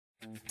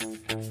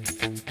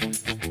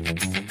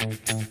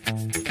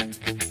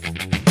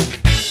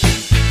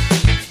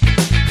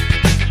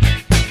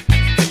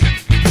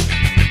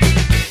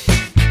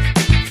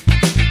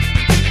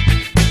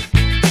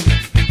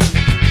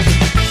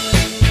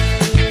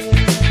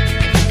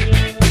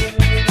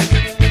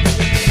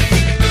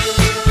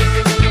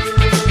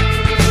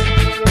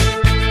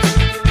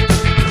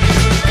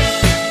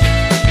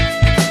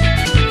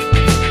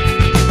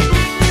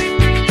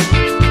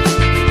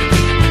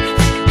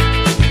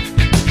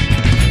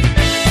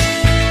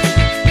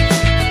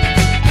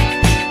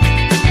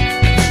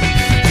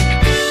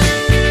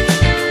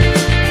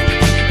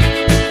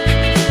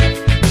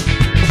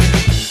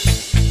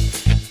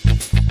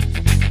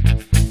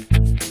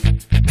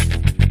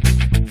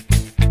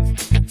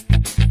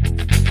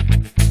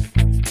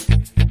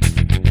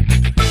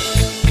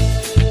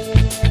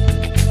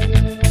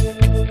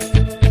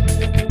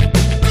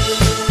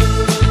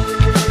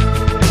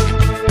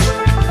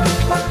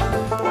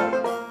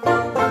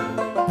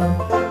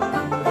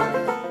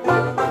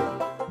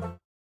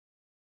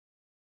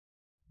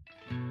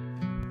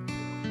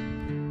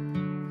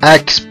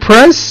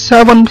Express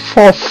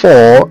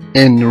 744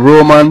 in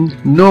Roman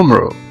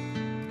numeral.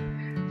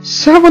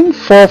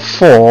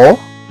 744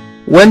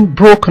 when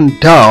broken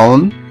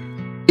down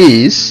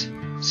is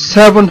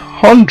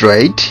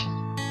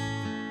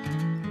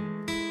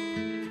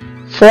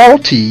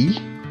 740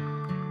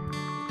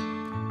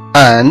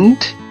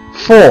 and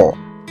 4.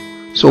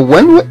 So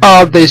when we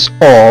add this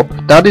up,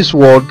 that is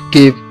what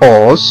gave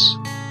us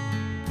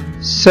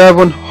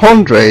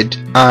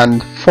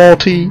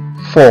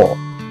 744.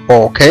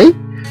 Okay,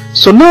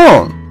 so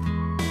now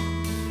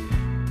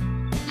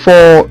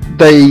for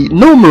the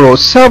numeral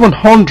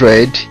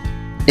 700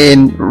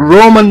 in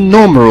Roman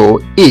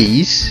numeral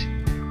is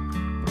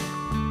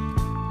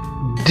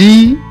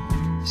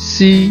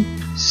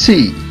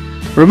DCC.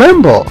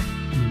 Remember,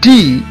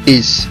 D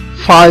is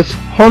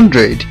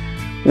 500,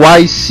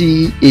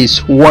 YC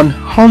is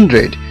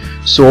 100.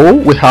 So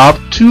we have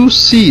two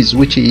C's,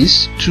 which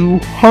is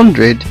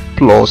 200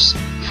 plus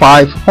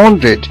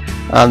 500,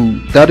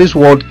 and that is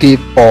what gave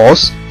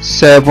us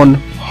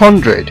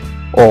 700.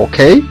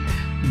 Okay,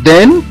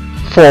 then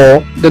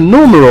for the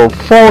numeral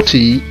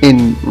 40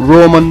 in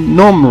Roman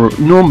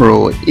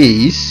numeral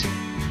is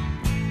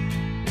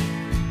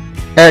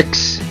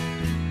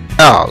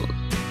XL.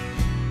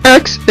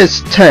 X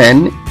is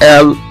 10,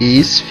 L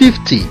is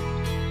 50.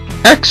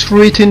 X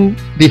written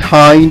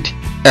behind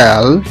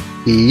L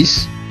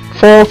is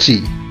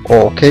 40.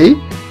 Okay,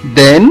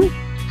 then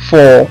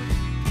for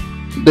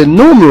the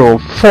numeral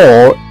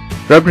 4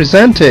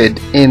 represented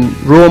in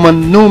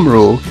Roman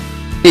numeral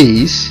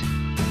is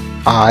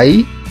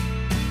IV.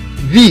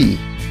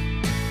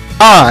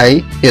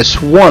 I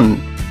is 1,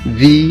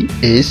 V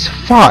is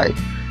 5.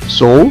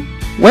 So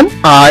when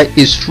I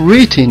is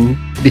written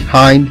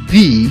behind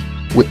V,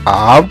 we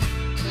have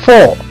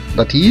 4.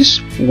 That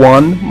is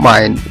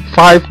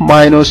 5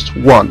 minus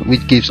 1,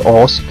 which gives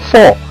us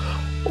 4.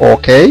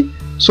 Okay,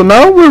 so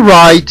now we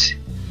write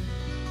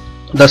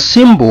the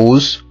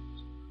symbols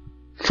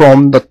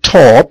from the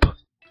top,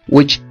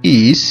 which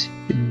is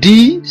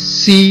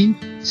DCC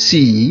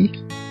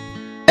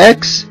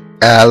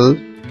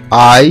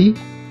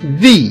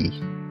XLIV.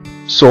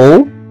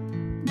 So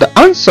the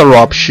answer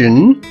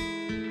option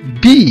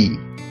B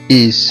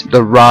is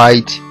the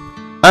right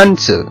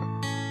answer.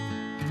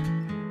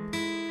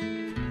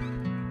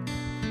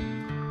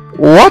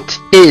 What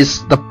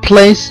is the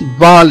place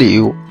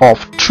value of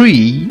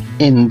 3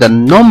 in the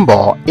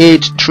number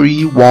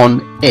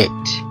 8318?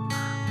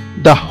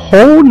 The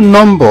whole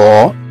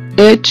number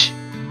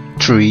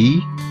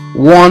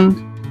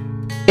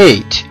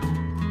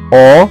 8318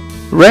 or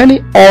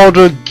any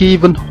other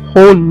given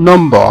whole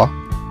number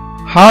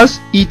has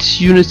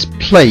its unit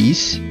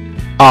place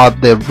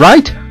at the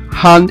right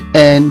hand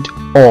end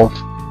of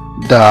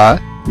the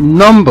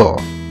number.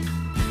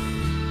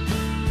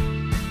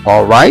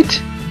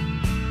 Alright,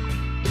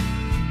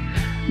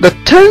 the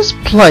tens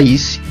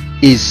place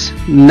is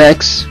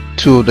next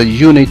to the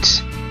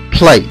unit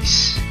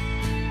place.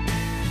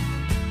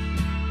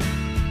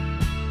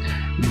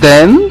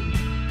 Then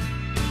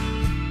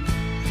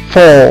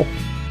for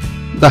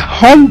the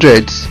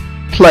hundredths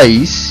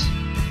place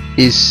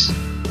is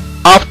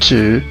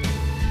after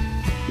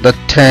the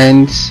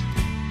tens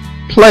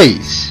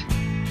place.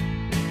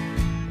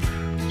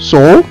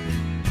 So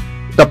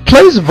the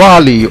place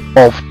value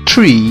of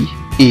 3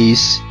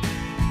 is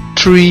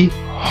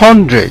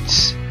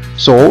 300ths.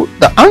 So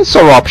the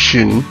answer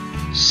option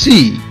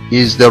C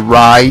is the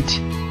right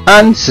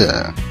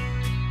answer.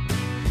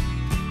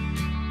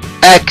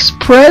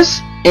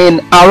 Express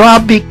in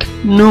Arabic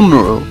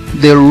numeral,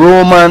 the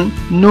Roman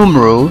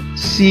numeral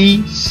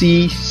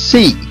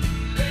CCC.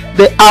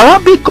 The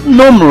Arabic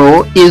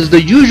numeral is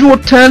the usual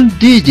 10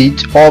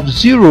 digits of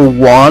 0,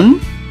 1,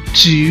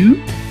 2,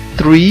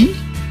 3,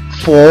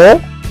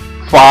 4,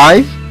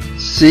 5,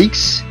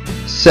 6,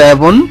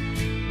 7,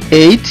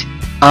 8,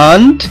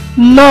 and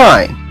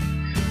 9.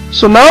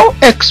 So now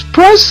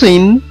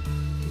expressing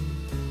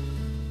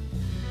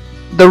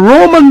The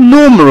Roman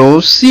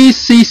numeral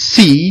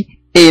CCC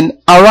in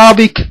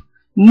Arabic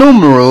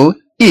numeral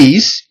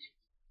is,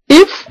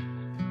 if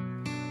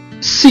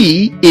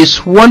C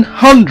is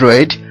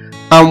 100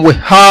 and we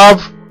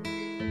have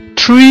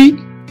 3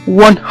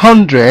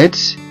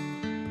 100s,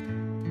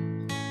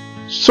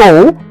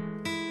 so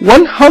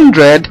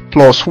 100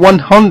 plus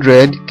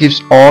 100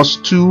 gives us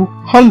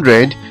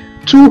 200.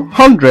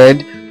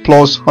 200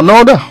 plus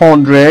another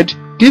 100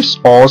 gives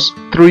us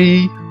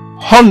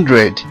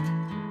 300.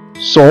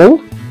 So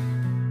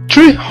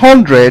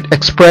 300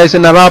 expressed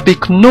in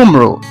Arabic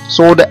numeral.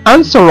 So the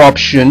answer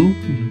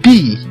option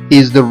B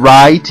is the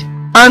right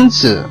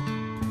answer.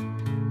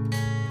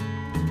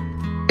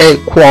 A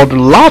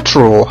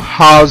quadrilateral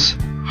has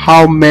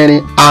how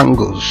many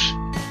angles?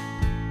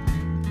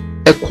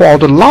 A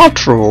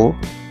quadrilateral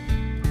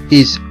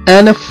is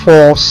any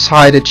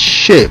four-sided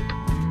shape.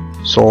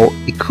 So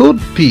it could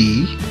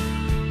be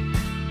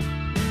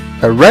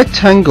a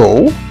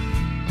rectangle,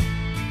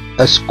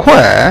 a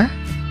square,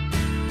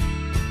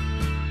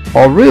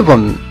 or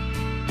even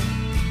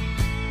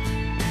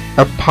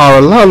a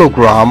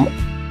parallelogram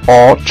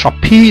or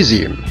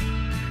trapezium.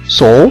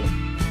 So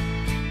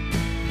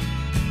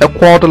a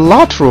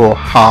quadrilateral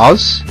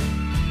has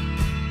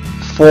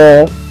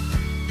 4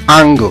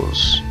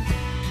 angles.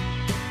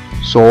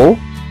 So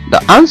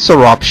the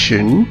answer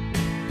option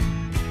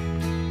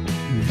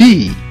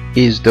B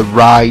is the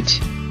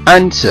right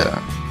answer.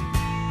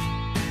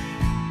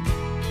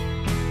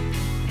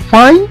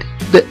 Find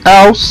the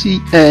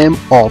LCM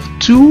of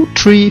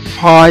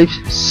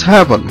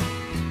 2357.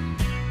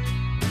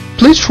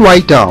 Please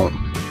write down.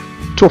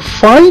 To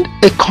find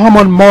a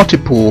common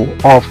multiple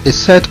of a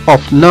set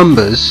of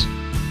numbers,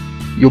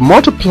 you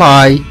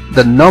multiply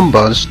the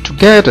numbers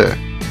together.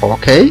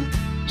 Okay?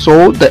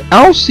 So the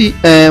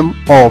LCM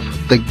of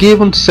the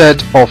given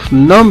set of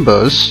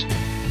numbers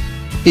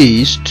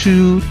is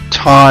 2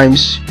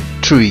 times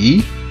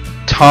 3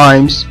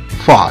 times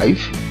 5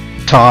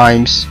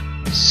 times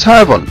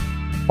 7,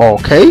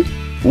 okay,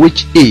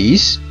 which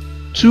is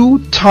 2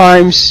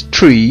 times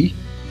 3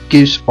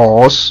 gives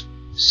us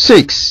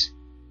 6.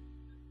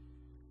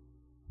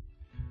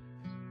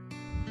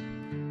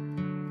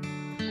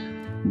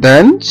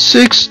 Then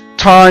 6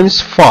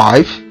 times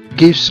 5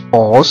 gives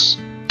us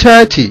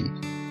 30.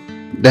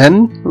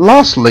 Then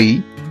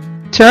lastly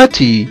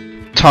 30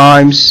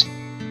 times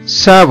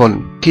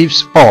 7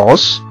 gives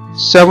us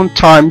 7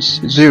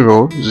 times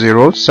 0,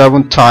 0,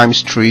 7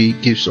 times 3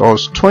 gives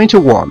us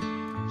 21.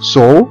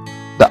 So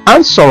the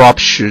answer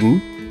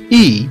option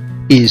E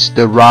is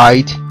the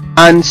right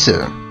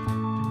answer.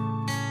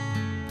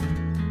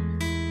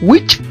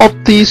 Which of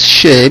these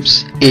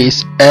shapes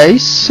is a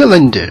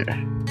cylinder?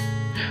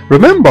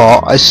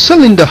 Remember, a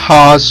cylinder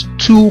has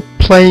 2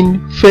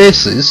 plane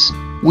faces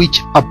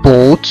which are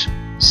both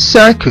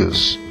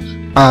circles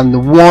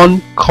and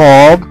 1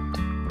 curved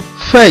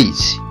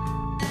face,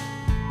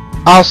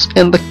 as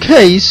in the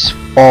case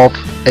of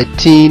a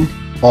tin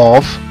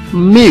of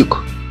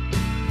milk,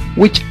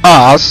 which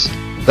has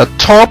the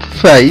top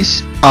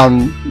face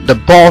and the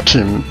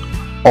bottom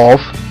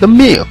of the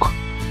milk.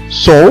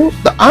 So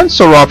the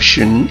answer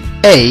option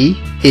A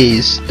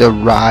is the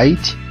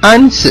right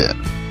answer.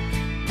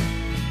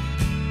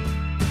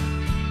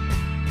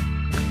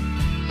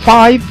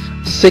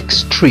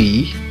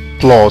 563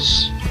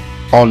 plus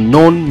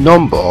unknown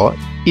number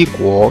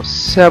equals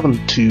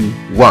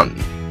 721.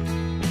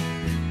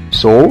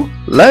 So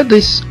let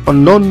this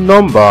unknown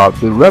number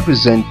be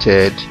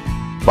represented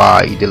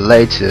by the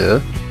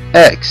letter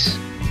X.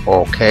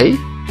 Okay,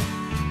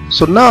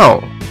 so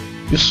now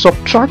you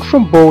subtract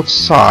from both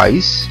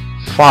sides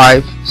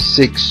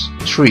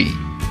 563.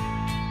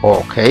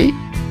 Okay,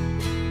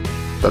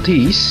 that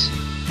is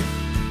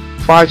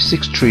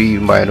 563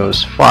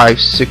 minus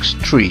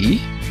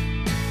 563.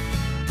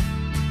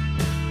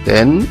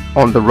 Then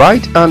on the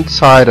right hand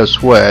side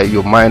as well,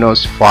 you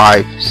minus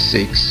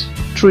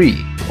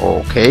 563.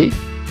 Okay,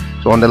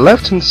 so on the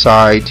left hand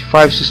side,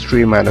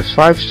 563 minus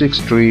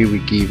 563 will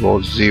give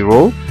us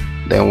 0.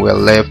 Then we're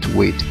left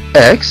with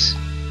X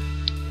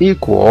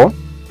equal,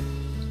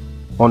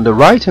 on the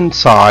right hand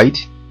side,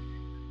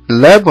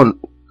 11.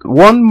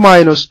 1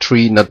 minus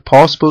 3 not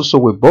possible, so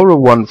we borrow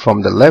 1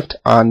 from the left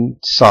hand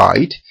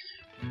side,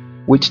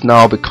 which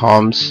now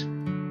becomes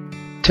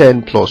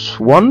 10 plus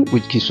 1,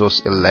 which gives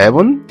us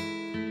 11.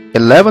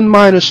 11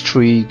 minus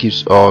 3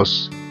 gives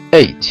us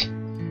 8.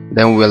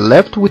 Then we're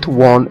left with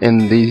 1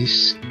 in the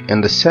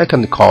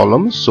second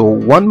column, so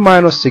 1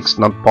 minus 6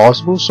 not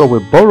possible, so we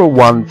borrow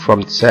 1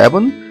 from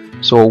 7,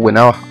 so we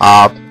now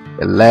have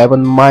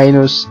 11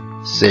 minus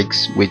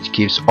 6, which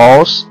gives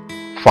us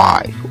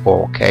 5.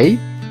 Okay,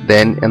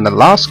 then in the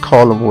last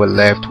column we're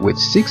left with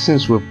 6,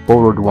 since we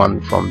borrowed 1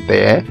 from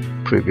there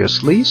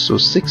previously, so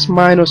 6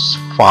 minus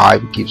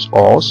 5 gives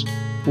us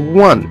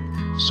 1.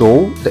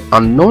 So the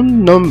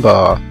unknown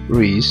number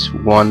is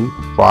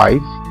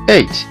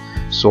 158.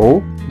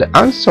 So the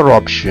answer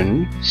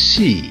option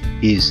C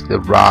is the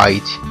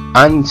right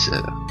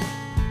answer.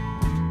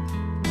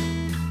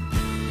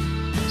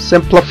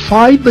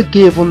 Simplify the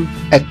given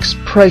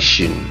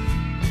expression.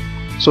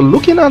 So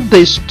looking at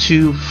these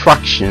two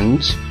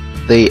fractions,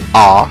 they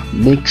are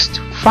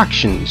mixed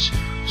fractions,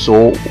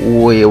 so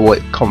we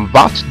will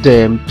convert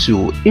them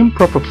to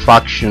improper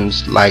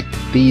fractions like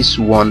this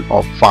one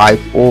of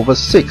 5 over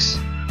 6.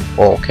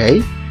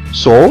 Okay,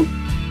 so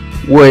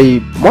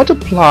we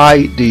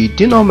multiply the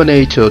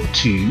denominator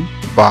 2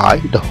 by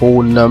the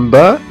whole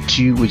number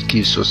 2, which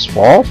gives us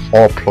 4.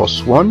 4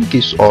 plus 1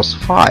 gives us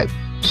 5.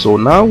 So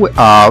now we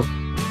have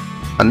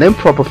an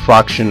improper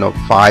fraction of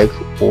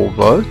 5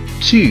 over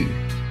 2,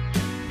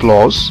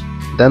 plus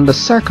then the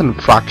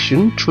second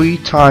fraction, 3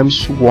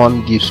 times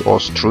 1 gives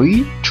us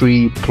 3.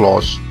 3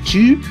 plus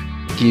 2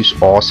 gives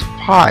us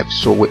 5.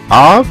 So we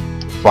have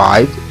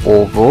 5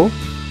 over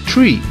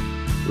 3.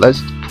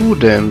 Let's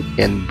put them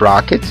in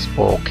brackets.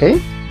 Okay,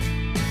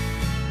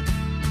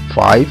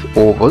 5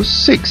 over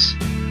 6.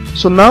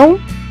 So now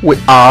we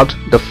add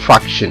the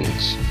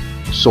fractions.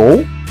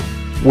 So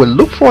we'll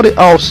look for the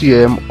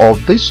LCM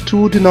of these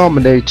two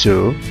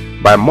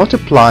denominators by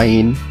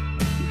multiplying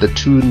the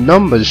two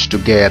numbers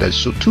together.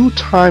 So 2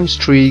 times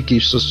 3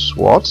 gives us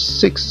what?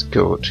 6.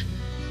 Good.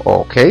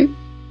 Okay,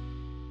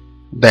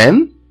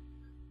 then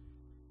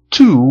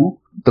 2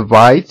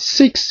 divides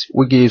 6,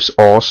 which gives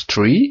us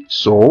 3.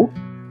 So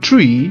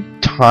 3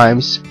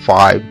 times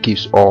 5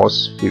 gives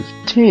us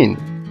 15.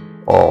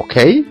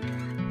 Okay,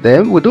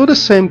 then we do the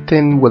same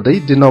thing with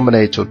the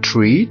denominator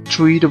 3.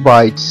 3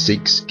 divides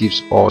 6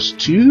 gives us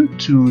 2.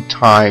 2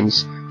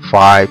 times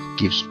 5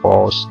 gives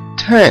us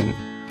 10.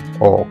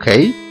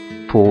 Okay,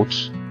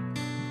 put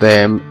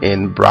them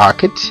in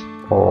brackets.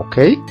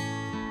 Okay,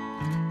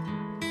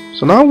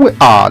 so now we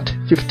add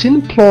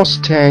 15 plus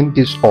 10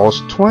 gives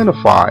us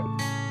 25.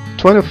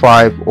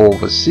 25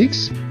 over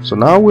 6. So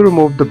now we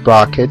remove the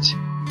bracket.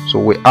 So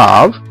we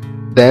have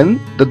then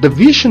the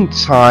division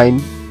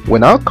sign. We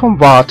now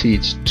convert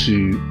it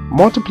to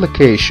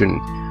multiplication,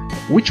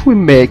 which will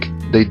make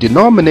the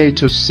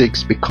denominator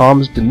 6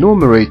 becomes the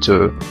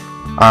numerator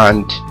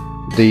and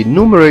the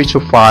numerator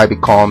 5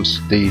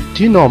 becomes the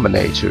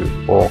denominator.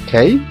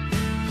 Okay,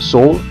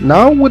 so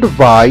now we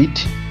divide.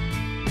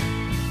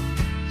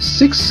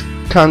 6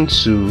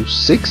 cancel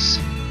 6,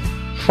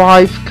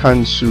 5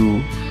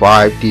 cancel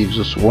 5 gives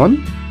us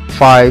 1.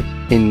 5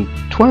 in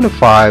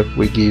 25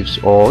 which gives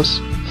us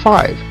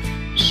 5.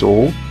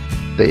 So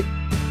the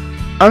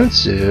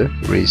answer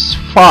is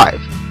 5.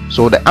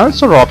 So the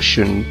answer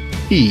option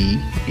E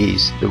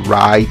is the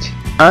right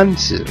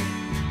answer.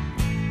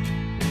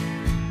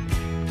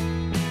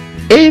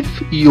 If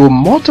you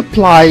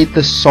multiply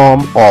the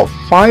sum of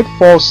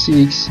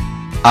 546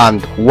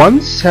 and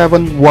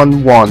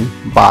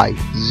 1711 by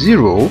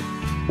 0,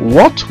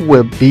 what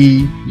will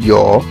be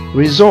your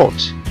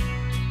result?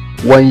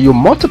 When you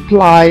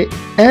multiply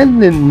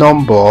any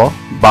number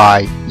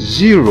by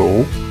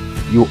 0,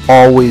 you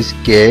always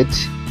get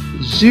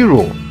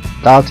 0.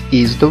 That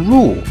is the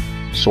rule.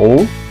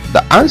 So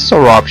the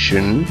answer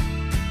option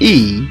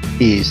E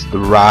is the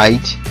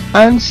right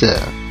answer.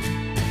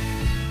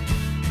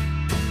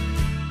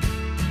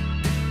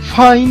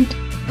 Find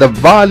the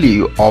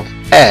value of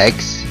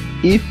x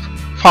if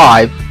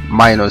 5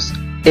 minus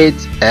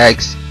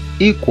 8x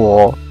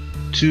equal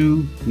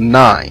to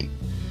 9.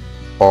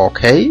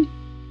 Okay,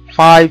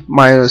 5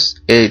 minus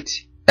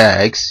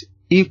 8x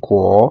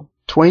equal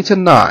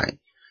 29.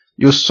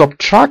 You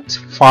subtract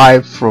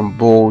 5 from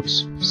both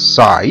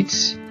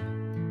sides.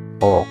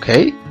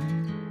 Okay,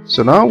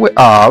 so now we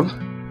have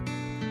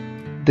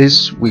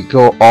this, we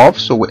go off,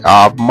 so we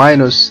have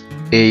minus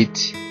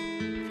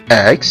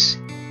 8x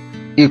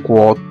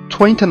equal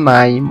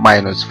 29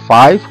 minus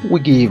 5 will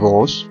give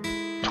us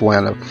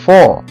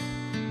 24.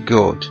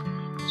 Good.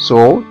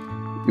 So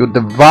you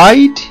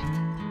divide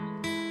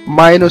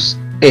minus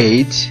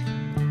 8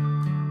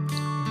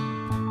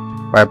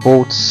 by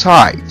both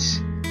sides.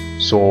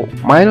 So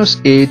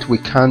minus 8 we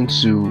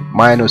cancel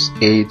minus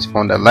 8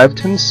 on the left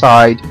hand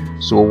side,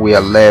 so we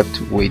are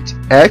left with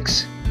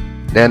x.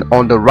 Then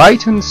on the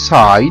right hand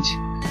side,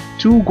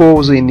 2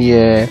 goes in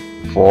here,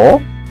 4,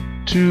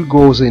 2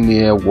 goes in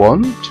here,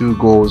 1, 2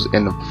 goes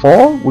in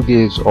 4, which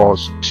gives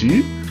us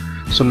 2.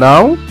 So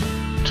now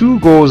 2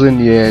 goes in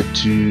here,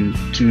 2,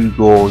 2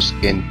 goes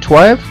in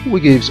 12,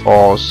 which gives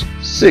us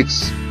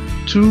 6.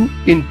 2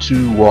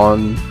 into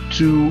 1,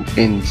 2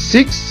 in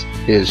 6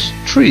 is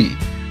 3.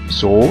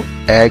 So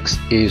x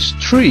is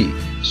 3.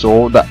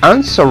 So the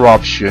answer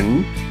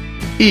option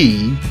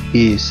E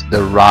is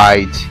the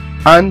right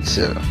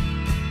answer.